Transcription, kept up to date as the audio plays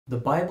The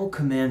Bible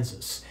commands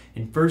us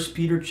in 1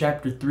 Peter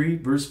chapter 3,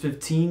 verse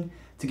 15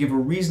 to give a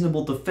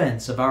reasonable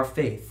defense of our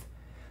faith.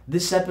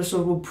 This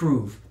episode will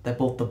prove that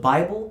both the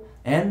Bible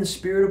and the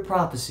spirit of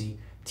prophecy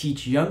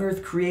teach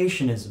young-earth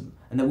creationism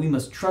and that we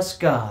must trust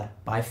God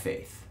by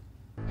faith.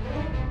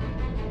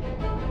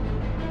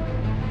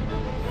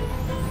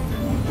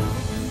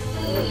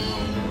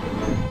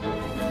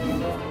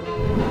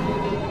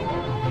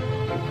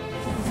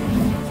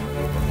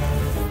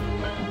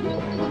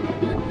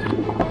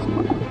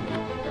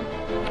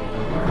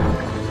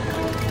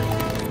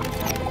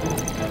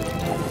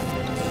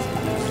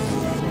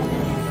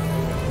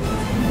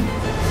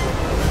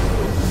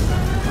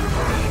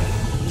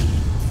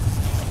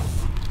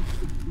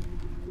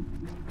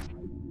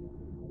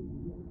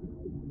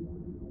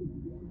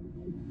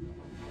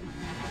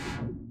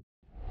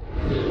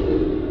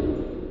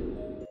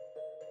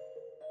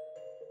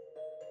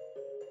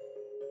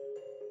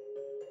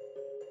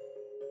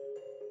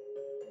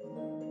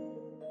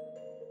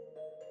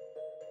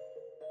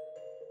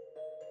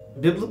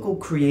 Biblical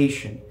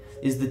creation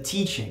is the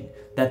teaching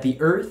that the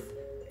earth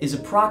is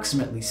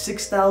approximately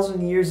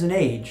 6,000 years in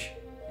age,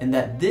 and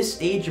that this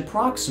age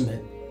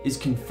approximate is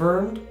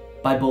confirmed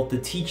by both the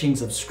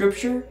teachings of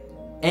Scripture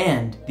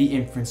and the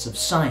inference of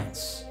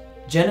science.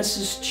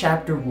 Genesis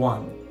chapter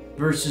 1,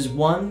 verses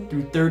 1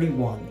 through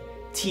 31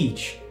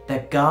 teach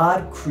that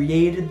God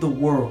created the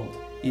world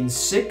in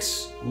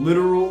 6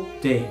 literal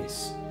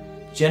days.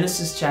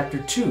 Genesis chapter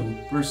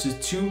 2, verses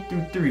 2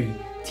 through 3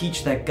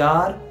 teach that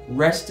God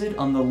rested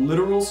on the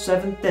literal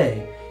 7th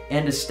day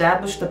and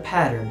established a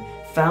pattern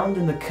found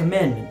in the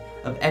commandment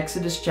of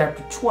Exodus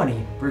chapter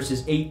 20,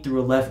 verses 8 through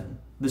 11.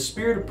 The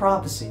spirit of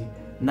prophecy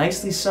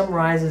nicely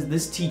summarizes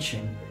this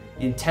teaching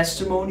in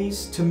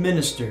Testimonies to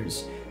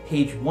Ministers,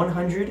 page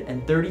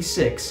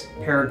 136,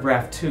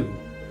 paragraph 2.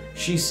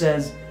 She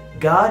says,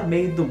 God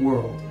made the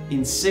world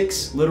in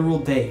 6 literal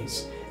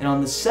days, and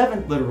on the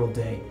 7th literal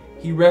day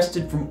he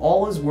rested from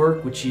all his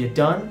work which he had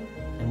done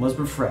and was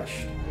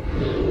refreshed.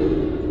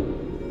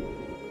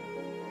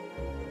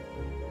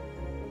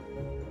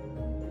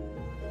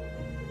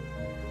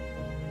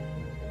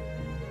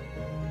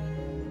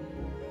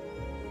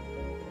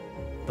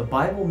 The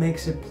Bible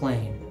makes it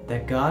plain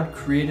that God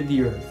created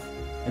the earth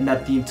and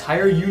that the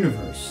entire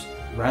universe,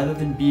 rather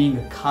than being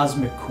a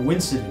cosmic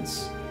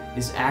coincidence,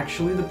 is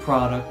actually the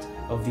product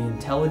of the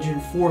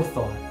intelligent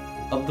forethought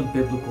of the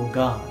biblical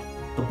God.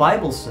 The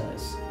Bible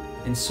says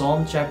in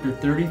Psalm chapter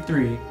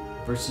 33,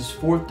 verses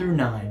 4 through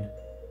 9,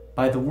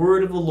 by the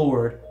word of the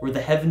Lord were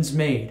the heavens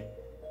made,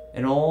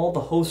 and all the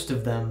host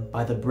of them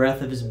by the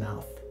breath of his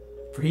mouth.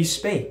 For he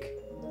spake,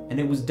 and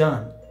it was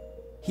done.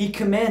 He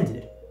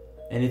commanded,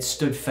 and it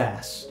stood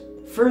fast.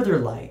 Further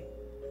light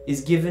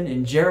is given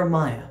in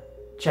Jeremiah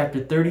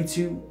chapter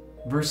 32,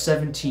 verse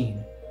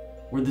 17,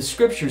 where the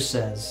scripture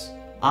says,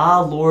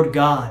 Ah, Lord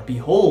God,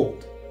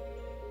 behold,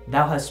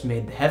 thou hast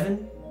made the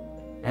heaven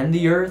and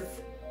the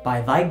earth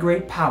by thy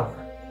great power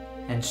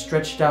and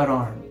stretched out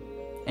arm,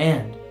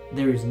 and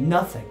there is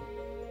nothing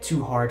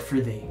too hard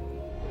for thee.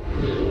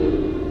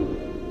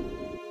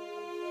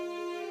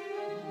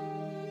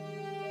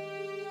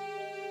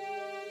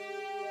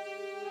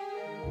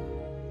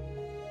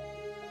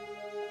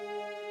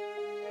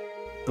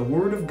 The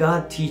Word of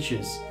God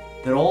teaches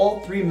that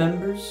all 3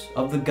 members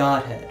of the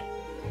Godhead,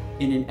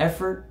 in an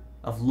effort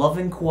of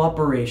loving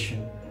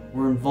cooperation,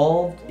 were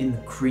involved in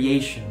the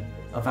creation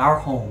of our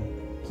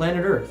home,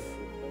 planet Earth,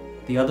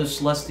 the other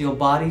celestial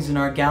bodies in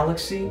our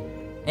galaxy,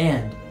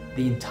 and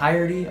the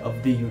entirety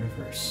of the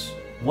universe.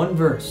 One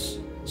verse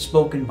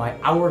spoken by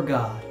our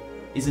God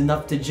is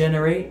enough to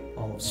generate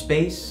all of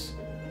space,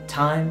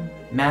 time,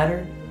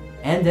 matter,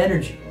 and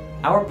energy.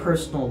 Our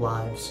personal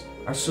lives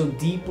are so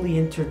deeply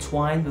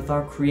intertwined with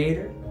our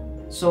Creator.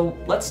 So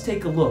let's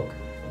take a look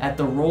at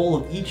the role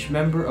of each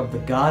member of the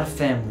God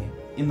family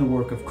in the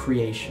work of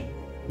creation.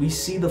 We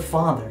see the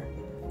Father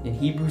in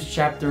Hebrews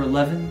chapter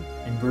 11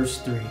 and verse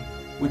 3,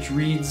 which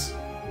reads,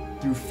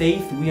 Through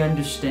faith we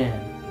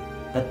understand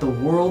that the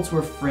worlds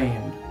were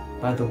framed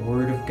by the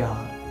word of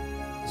God,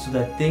 so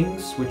that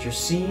things which are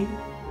seen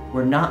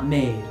were not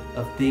made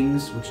of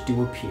things which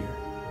do appear.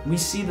 We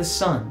see the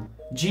Son,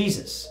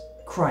 Jesus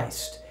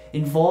Christ,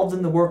 involved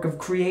in the work of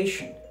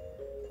creation.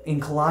 In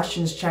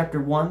Colossians chapter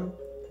 1,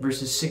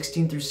 verses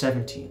 16 through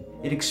 17,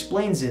 it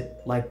explains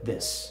it like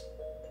this.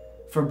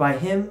 For by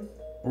him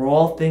were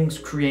all things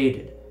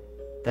created,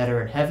 that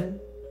are in heaven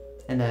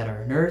and that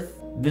are in earth,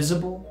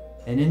 visible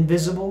and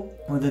invisible,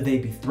 whether they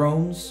be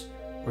thrones,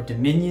 or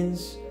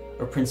dominions,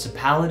 or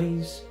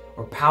principalities,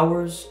 or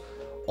powers.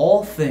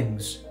 All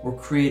things were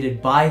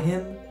created by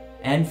him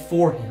and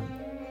for him,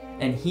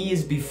 and he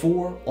is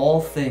before all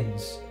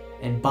things,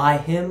 and by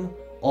him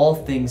all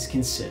things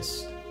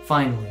consist.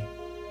 Finally,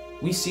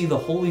 we see the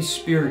Holy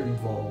Spirit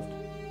involved,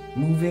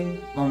 moving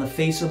on the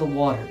face of the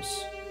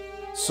waters.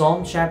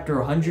 Psalm chapter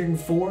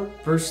 104,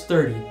 verse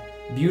 30,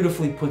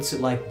 beautifully puts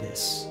it like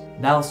this,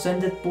 Thou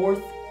sendest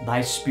forth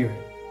thy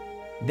Spirit.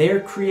 They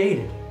are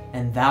created,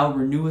 and thou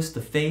renewest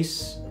the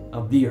face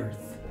of the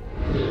earth.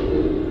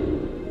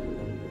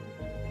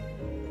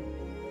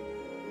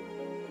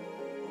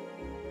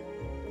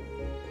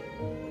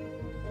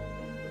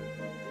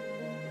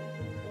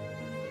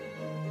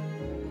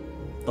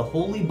 The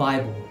Holy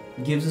Bible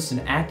gives us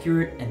an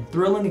accurate and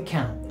thrilling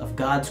account of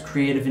God's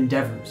creative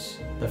endeavors.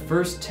 The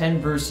first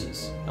 10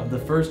 verses of the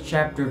first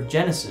chapter of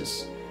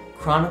Genesis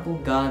chronicle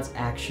God's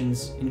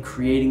actions in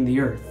creating the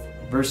earth.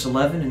 Verse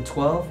 11 and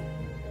 12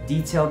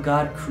 detail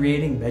God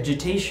creating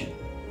vegetation,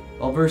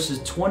 while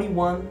verses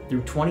 21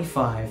 through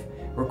 25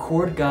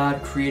 record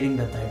God creating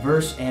the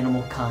diverse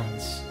animal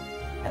kinds.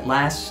 At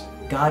last,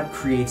 God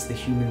creates the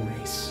human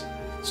race,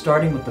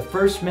 starting with the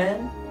first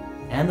man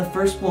and the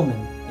first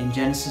woman in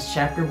Genesis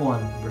chapter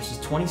 1, verses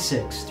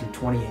 26 through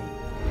 28.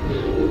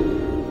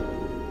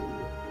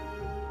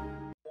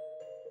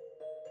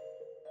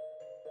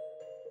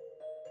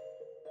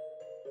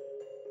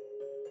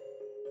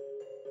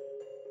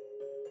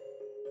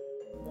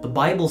 The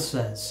Bible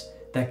says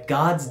that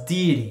God's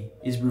deity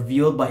is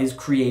revealed by His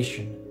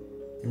creation.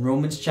 In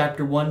Romans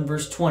chapter 1,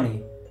 verse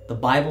 20, the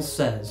Bible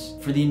says,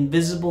 "For the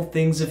invisible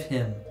things of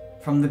Him,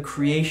 from the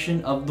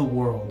creation of the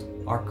world,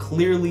 are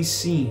clearly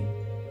seen,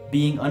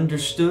 being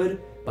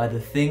understood by the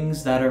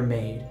things that are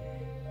made,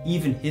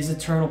 even His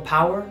eternal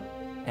power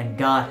and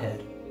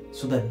Godhead,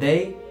 so that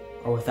they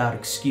are without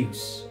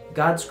excuse."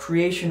 God's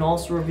creation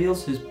also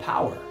reveals His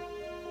power.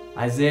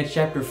 Isaiah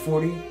chapter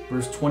 40,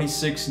 verse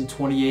 26 and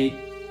 28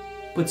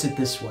 puts it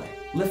this way,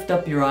 "Lift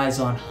up your eyes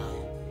on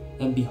high,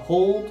 and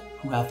behold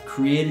who hath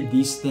created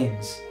these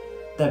things,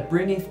 that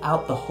bringeth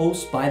out the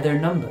host by their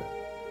number.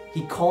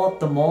 He calleth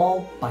them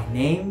all by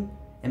name,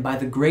 and by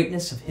the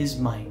greatness of His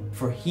might.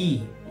 For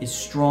He is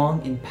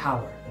strong in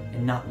power,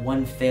 and not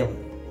one faileth.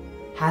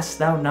 Hast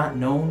thou not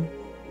known,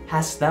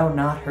 hast thou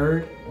not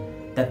heard,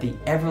 that the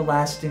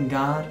everlasting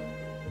God,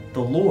 the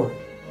Lord,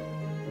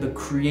 the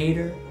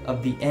Creator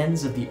of the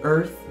ends of the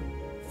earth,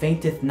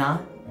 fainteth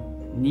not,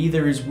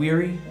 neither is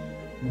weary?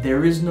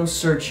 There is no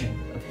searching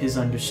of His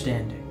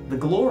understanding." The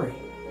glory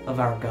of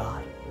our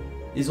God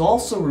is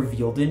also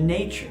revealed in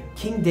nature.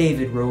 King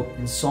David wrote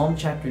in Psalm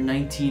chapter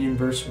 19 and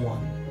verse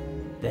 1,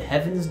 "The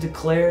heavens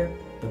declare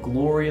the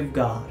glory of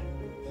God,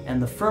 and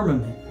the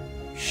firmament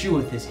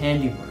sheweth His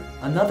handiwork."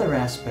 Another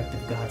aspect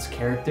of God's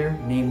character,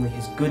 namely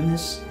His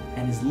goodness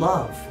and His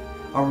love,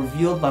 are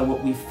revealed by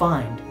what we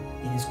find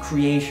in His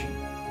creation.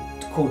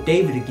 To quote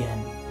David again,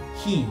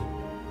 "He,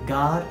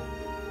 God,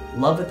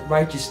 loveth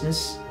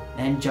righteousness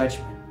and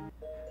judgment.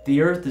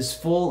 The earth is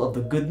full of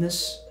the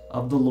goodness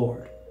of the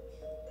Lord.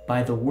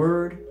 By the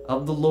word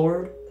of the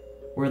Lord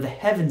were the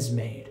heavens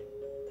made,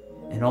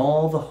 and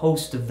all the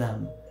host of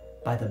them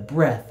by the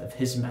breath of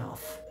His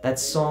mouth."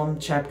 That's Psalm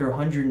chapter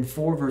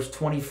 104, verse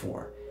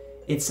 24.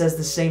 It says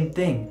the same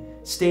thing,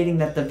 stating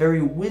that the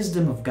very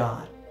wisdom of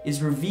God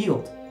is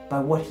revealed by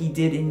what He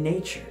did in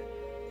nature.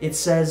 It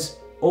says,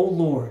 "O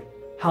Lord,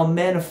 how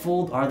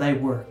manifold are Thy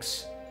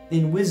works!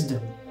 In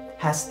wisdom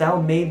hast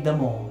Thou made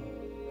them all.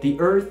 The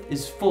earth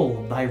is full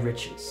of Thy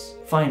riches."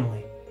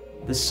 Finally,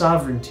 the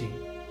sovereignty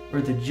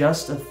or the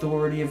just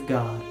authority of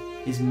God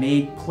is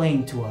made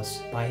plain to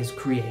us by His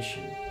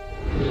creation.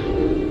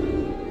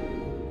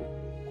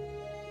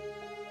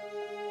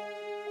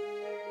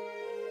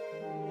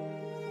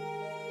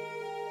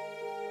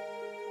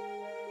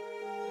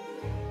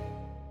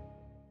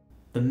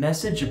 The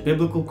message of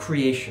biblical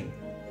creation,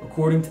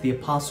 according to the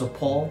Apostle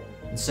Paul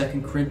in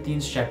 2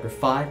 Corinthians chapter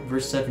 5,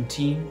 verse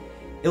 17,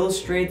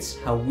 illustrates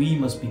how we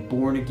must be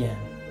born again.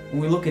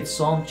 When we look at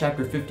Psalm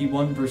chapter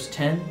 51, verse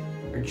 10,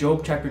 or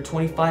Job chapter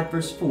 25,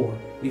 verse 4,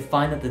 we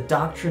find that the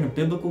doctrine of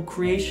biblical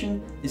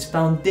creation is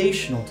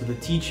foundational to the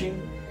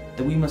teaching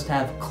that we must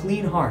have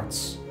clean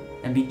hearts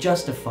and be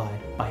justified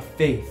by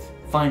faith.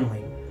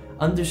 Finally,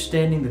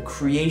 understanding the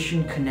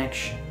creation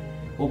connection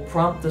will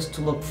prompt us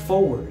to look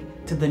forward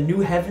to the new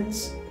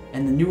heavens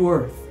and the new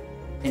earth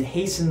and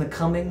hasten the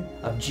coming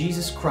of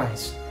Jesus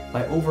Christ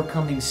by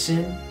overcoming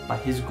sin by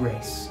His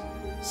grace.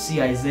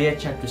 See Isaiah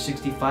chapter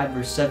 65,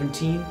 verse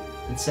 17,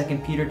 and 2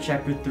 Peter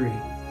chapter 3,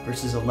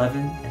 verses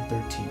 11 and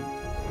 13.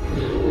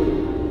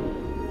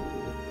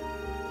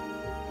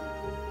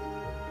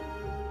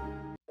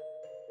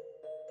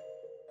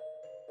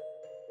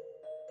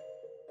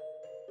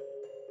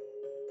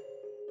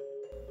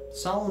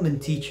 Solomon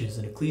teaches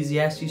in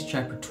Ecclesiastes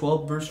chapter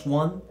 12, verse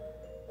 1,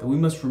 that we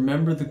must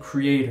remember the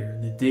Creator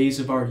in the days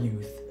of our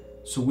youth,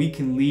 so we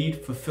can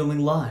lead fulfilling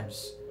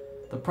lives.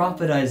 The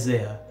prophet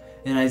Isaiah,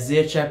 in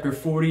Isaiah chapter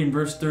 40 and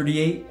verse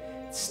 38,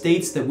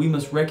 states that we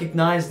must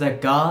recognize that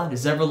God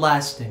is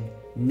everlasting,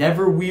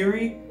 never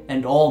weary,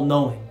 and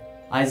all-knowing.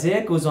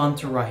 Isaiah goes on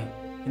to write,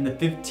 in the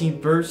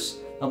 15th verse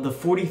of the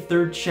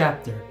 43rd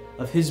chapter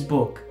of his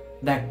book,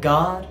 that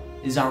God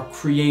is our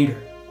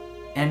Creator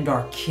and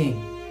our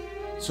King.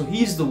 So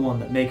He's the one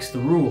that makes the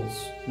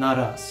rules, not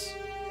us.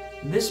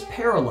 This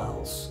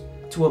parallels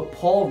to what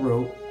Paul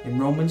wrote in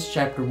Romans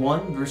chapter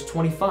 1, verse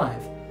 25,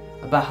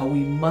 about how we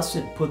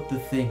mustn't put the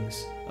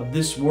things of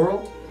this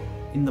world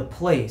in the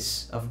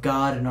place of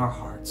God in our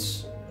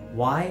hearts.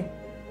 Why?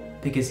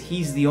 Because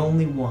He's the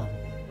only one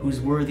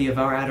who's worthy of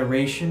our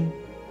adoration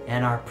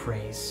and our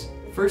praise.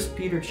 1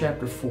 Peter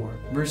chapter 4,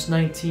 verse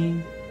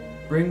 19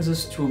 brings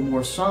us to a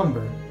more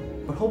somber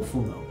but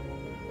hopeful note,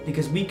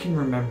 because we can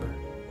remember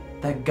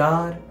that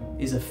God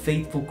is a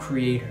faithful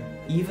Creator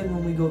even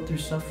when we go through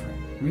suffering.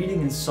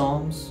 Reading in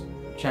Psalms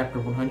chapter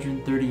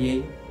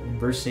 138 and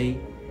verse 8,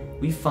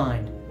 we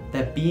find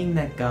that being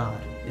that God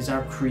is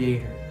our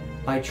creator,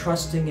 by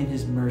trusting in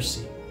his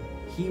mercy,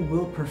 he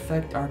will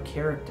perfect our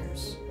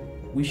characters.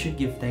 We should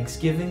give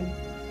thanksgiving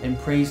and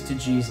praise to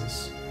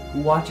Jesus,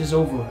 who watches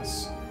over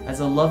us as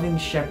a loving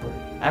shepherd.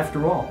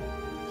 After all,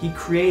 he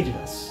created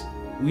us.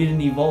 We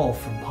didn't evolve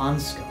from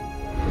pond scum.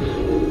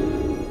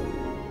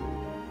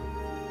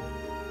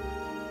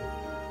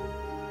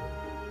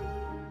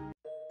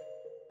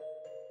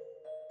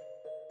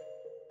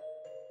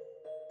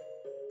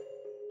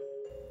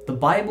 The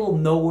Bible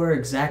nowhere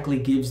exactly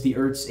gives the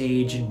Earth's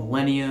age in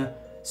millennia,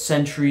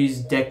 centuries,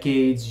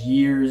 decades,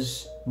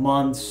 years,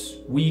 months,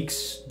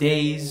 weeks,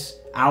 days,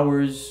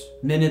 hours,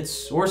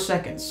 minutes, or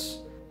seconds.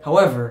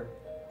 However,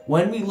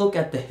 when we look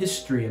at the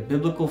history of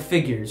biblical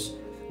figures,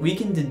 we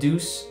can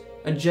deduce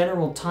a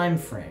general time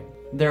frame.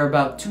 There are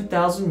about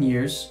 2,000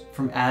 years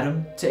from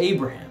Adam to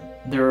Abraham.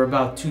 There are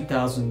about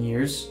 2,000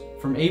 years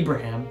from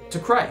Abraham to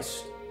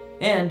Christ.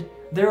 And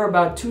there are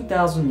about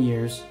 2,000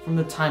 years from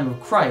the time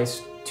of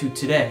Christ to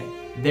today.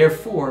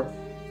 Therefore,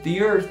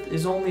 the Earth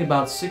is only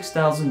about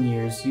 6,000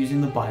 years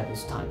using the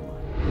Bible's timeline.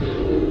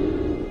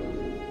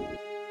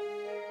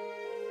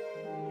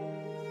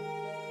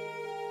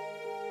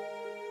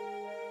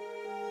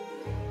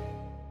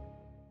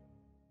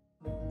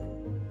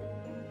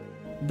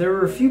 There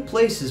are a few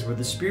places where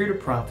the spirit of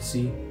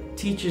prophecy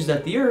teaches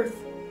that the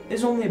Earth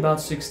is only about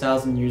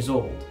 6,000 years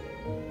old.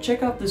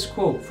 Check out this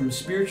quote from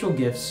Spiritual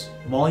Gifts,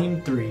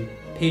 Volume 3,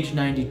 page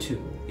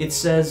 92. It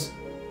says,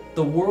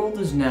 "The world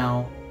is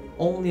now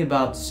only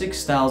about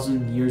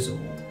 6,000 years old."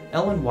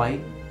 Ellen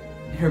White,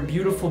 in her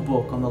beautiful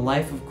book on the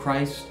life of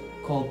Christ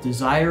called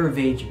Desire of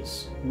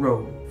Ages,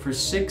 wrote, "For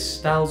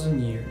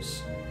 6,000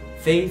 years,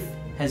 faith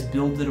has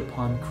builded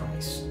upon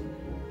Christ.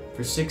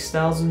 For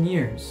 6,000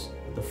 years,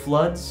 the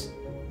floods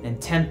and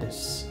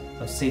tempests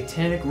of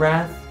satanic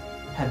wrath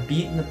have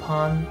beaten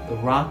upon the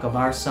rock of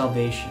our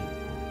salvation,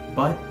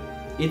 but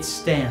it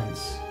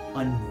stands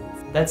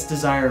unmoved." That's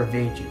Desire of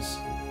Ages,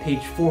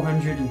 page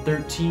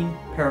 413,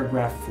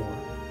 paragraph 4.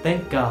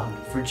 Thank God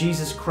for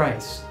Jesus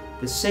Christ,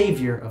 the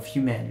Savior of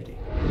humanity.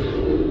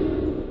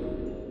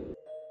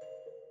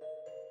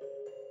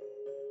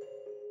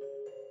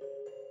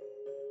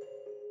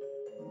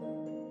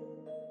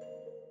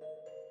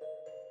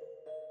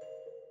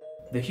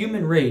 The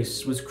human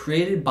race was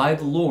created by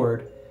the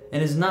Lord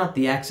and is not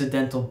the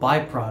accidental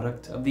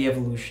byproduct of the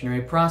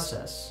evolutionary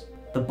process.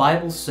 The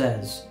Bible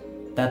says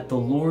that the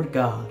Lord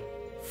God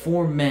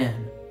formed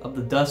man of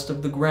the dust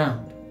of the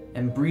ground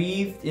and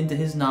breathed into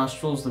his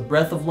nostrils the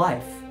breath of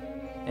life,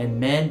 and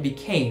man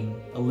became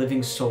a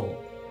living soul.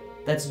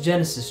 That's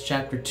Genesis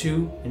chapter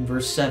 2 and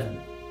verse 7.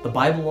 The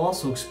Bible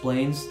also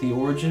explains the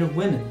origin of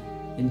women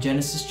in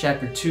Genesis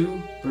chapter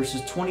 2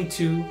 verses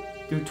 22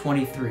 through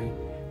 23,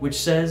 which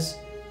says,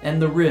 "And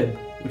the rib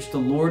which the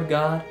Lord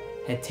God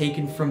had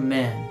taken from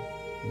man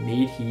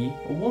made he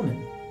a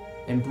woman,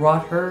 and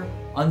brought her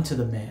unto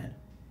the man.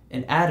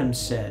 And Adam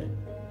said,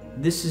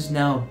 This is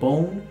now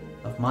bone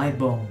of my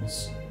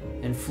bones,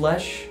 and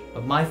flesh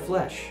of my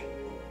flesh.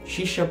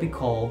 She shall be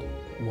called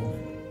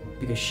woman,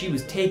 because she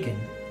was taken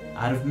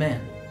out of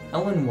man."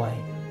 Ellen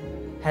White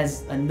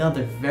has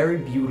another very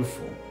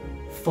beautiful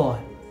thought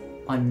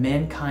on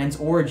mankind's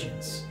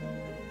origins.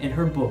 In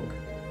her book,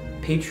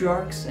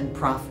 Patriarchs and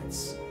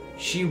Prophets,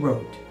 she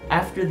wrote,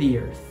 "After the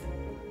earth,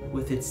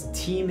 with its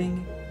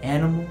teeming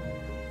animal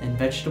and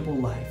vegetable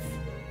life,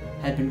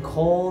 had been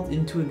called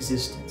into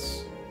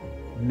existence,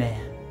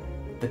 man,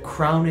 the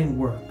crowning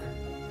work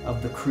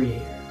of the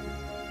Creator,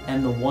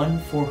 and the one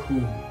for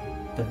whom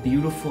the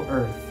beautiful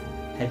earth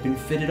had been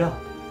fitted up,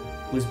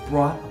 was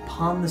brought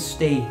upon the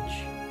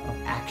stage of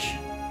action.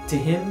 To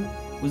him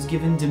was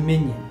given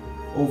dominion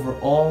over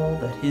all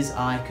that his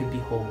eye could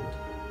behold.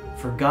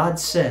 For God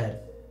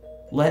said,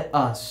 Let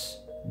us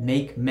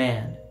make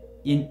man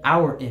in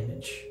our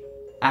image,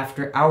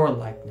 after our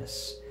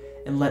likeness,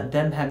 and let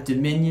them have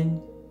dominion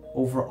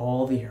over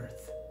all the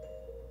earth."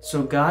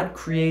 So God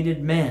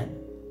created man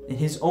in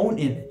his own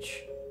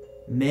image,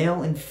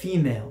 male and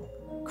female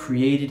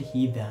created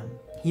he them.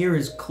 Here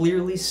is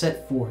clearly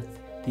set forth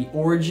the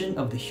origin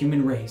of the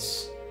human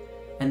race,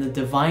 and the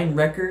divine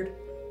record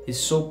is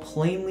so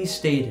plainly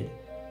stated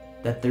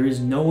that there is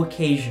no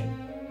occasion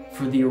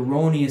for the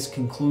erroneous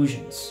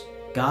conclusions.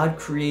 God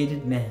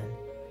created man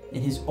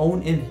in his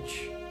own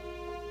image.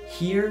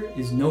 Here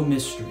is no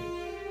mystery.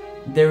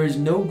 There is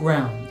no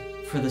ground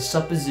for the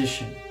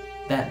supposition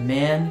that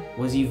man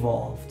was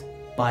evolved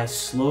by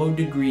slow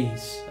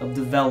degrees of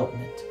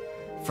development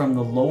from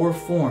the lower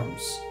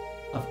forms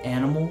of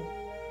animal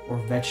or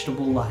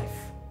vegetable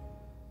life.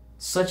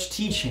 Such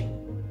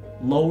teaching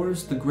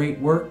lowers the great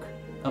work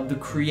of the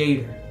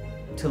Creator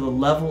to the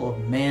level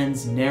of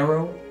man's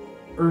narrow,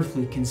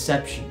 earthly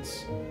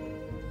conceptions.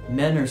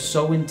 Men are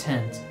so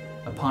intent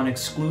upon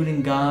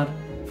excluding God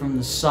from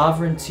the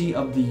sovereignty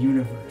of the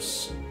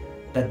universe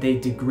that they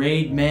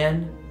degrade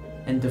man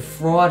and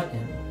defraud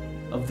him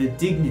of the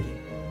dignity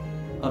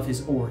of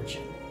his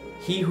origin.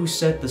 He who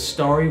set the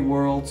starry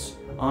worlds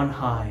on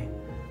high,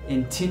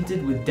 and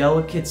tinted with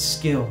delicate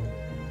skill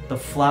the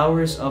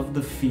flowers of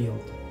the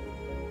field,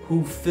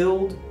 who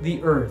filled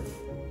the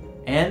earth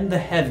and the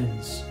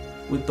heavens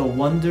with the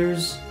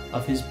wonders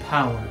of his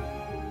power,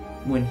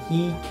 when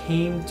he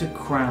came to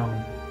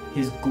crown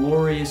his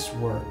glorious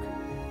work,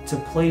 to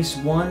place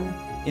one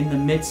in the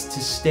midst to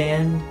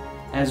stand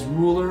as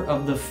ruler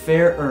of the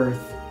fair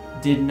earth,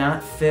 did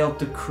not fail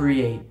to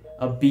create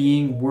a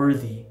being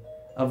worthy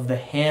of the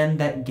hand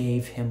that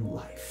gave him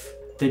life.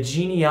 The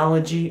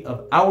genealogy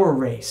of our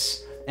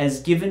race,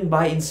 as given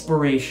by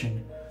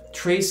inspiration,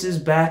 traces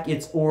back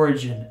its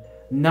origin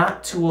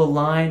not to a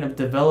line of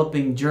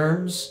developing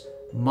germs,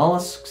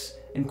 mollusks,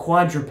 and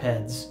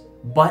quadrupeds,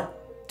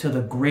 but to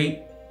the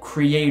great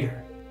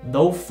Creator.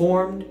 Though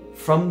formed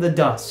from the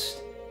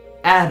dust,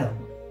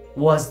 Adam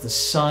was the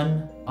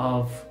Son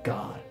of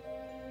God.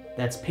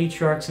 That's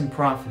Patriarchs and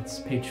Prophets,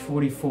 page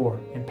 44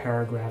 in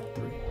paragraph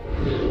 3.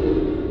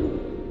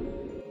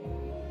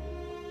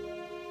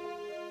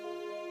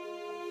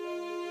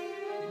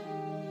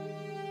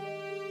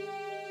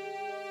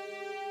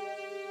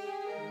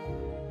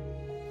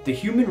 The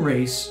human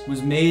race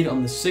was made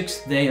on the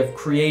 6th day of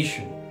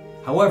creation.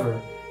 However,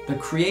 the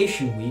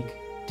creation week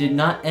did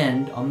not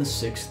end on the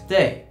 6th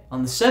day.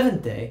 On the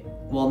 7th day,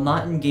 while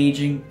not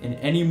engaging in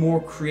any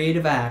more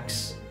creative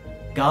acts,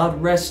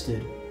 God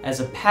rested as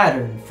a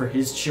pattern for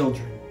his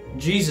children.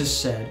 Jesus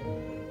said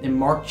in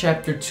Mark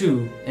chapter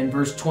 2 and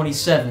verse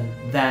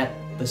 27 that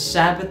the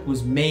Sabbath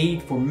was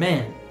made for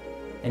man,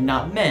 and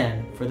not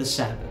man for the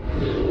Sabbath.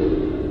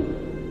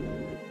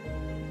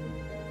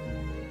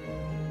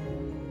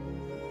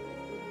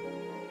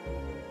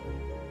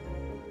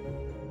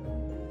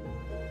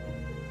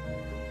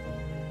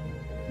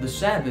 The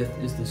Sabbath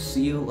is the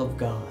seal of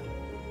God.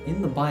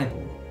 In the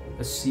Bible,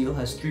 a seal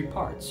has 3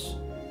 parts.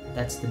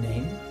 That's the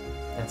name,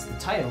 that's the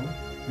title,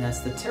 and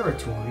that's the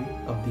territory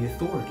of the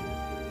authority.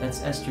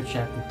 That's Esther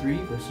chapter 3,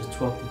 verses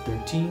 12 to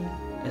 13,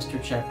 Esther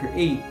chapter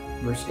 8,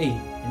 verse 8,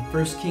 and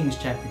 1 Kings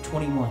chapter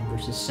 21,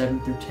 verses 7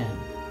 through 10.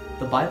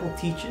 The Bible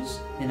teaches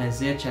in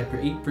Isaiah chapter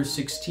 8, verse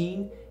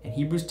 16, and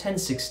Hebrews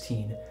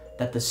 10:16,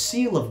 that the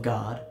seal of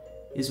God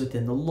is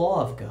within the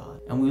law of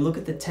God. And when we look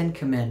at the 10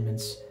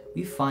 commandments,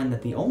 we find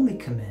that the only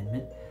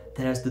commandment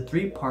that has the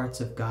 3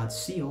 parts of God's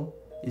seal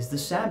is the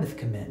Sabbath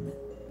commandment.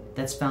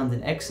 That's found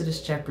in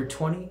Exodus chapter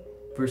 20,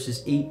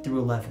 verses 8 through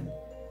 11.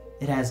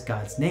 It has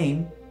God's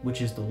name,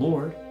 which is the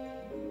Lord.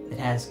 It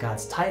has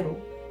God's title,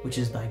 which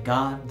is thy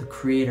God, the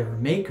creator or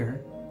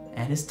maker,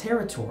 and his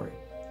territory,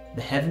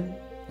 the heaven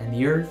and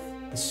the earth,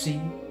 the sea,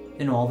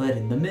 and all that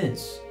in them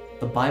is.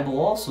 The Bible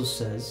also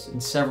says in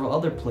several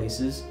other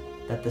places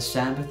that the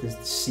Sabbath is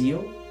the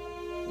seal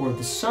or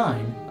the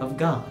sign of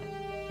God,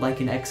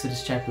 like in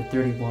Exodus chapter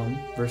 31,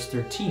 verse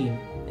 13,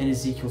 and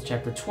Ezekiel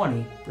chapter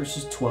 20,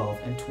 verses 12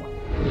 and 20.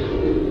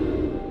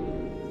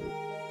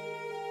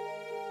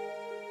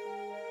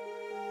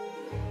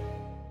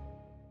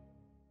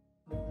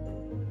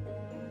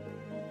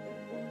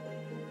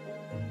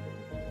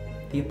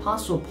 The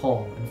Apostle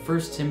Paul in 1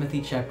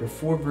 Timothy chapter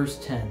 4, verse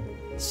 10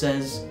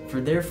 says,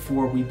 "For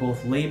therefore we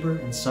both labor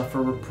and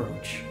suffer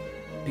reproach,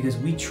 because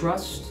we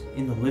trust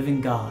in the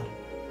living God,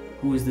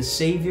 who is the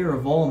Savior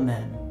of all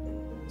men,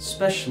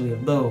 especially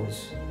of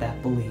those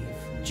that believe."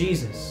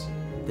 Jesus,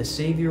 the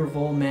Savior of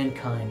all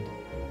mankind,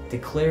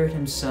 declared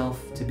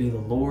himself to be the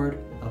Lord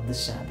of the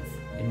Sabbath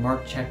in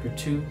Mark chapter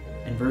 2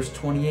 and verse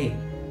 28.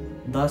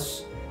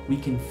 Thus, we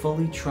can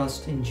fully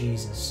trust in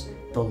Jesus,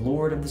 the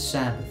Lord of the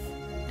Sabbath,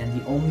 and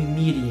the only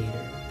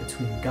mediator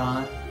between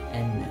God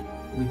and men.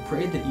 We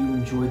pray that you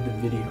enjoyed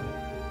the video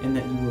and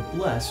that you were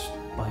blessed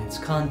by its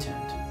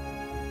content.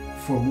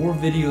 For more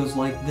videos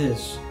like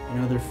this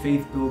and other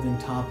faith-building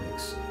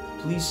topics,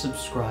 please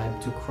subscribe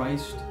to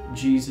Christ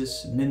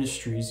Jesus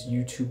Ministries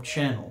YouTube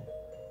channel.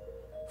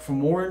 For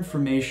more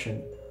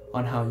information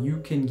on how you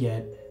can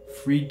get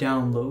free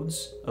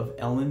downloads of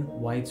Ellen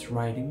White's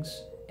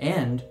writings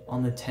and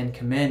on the 10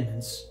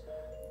 Commandments,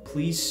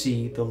 please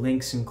see the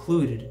links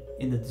included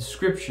in the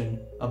description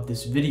of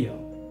this video,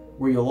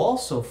 where you'll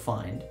also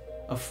find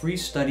a free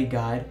study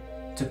guide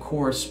to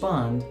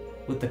correspond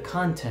with the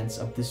contents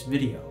of this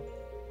video.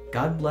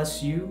 God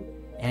bless you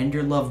and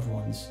your loved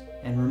ones,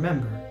 and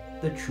remember,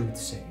 the truth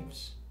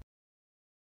saves.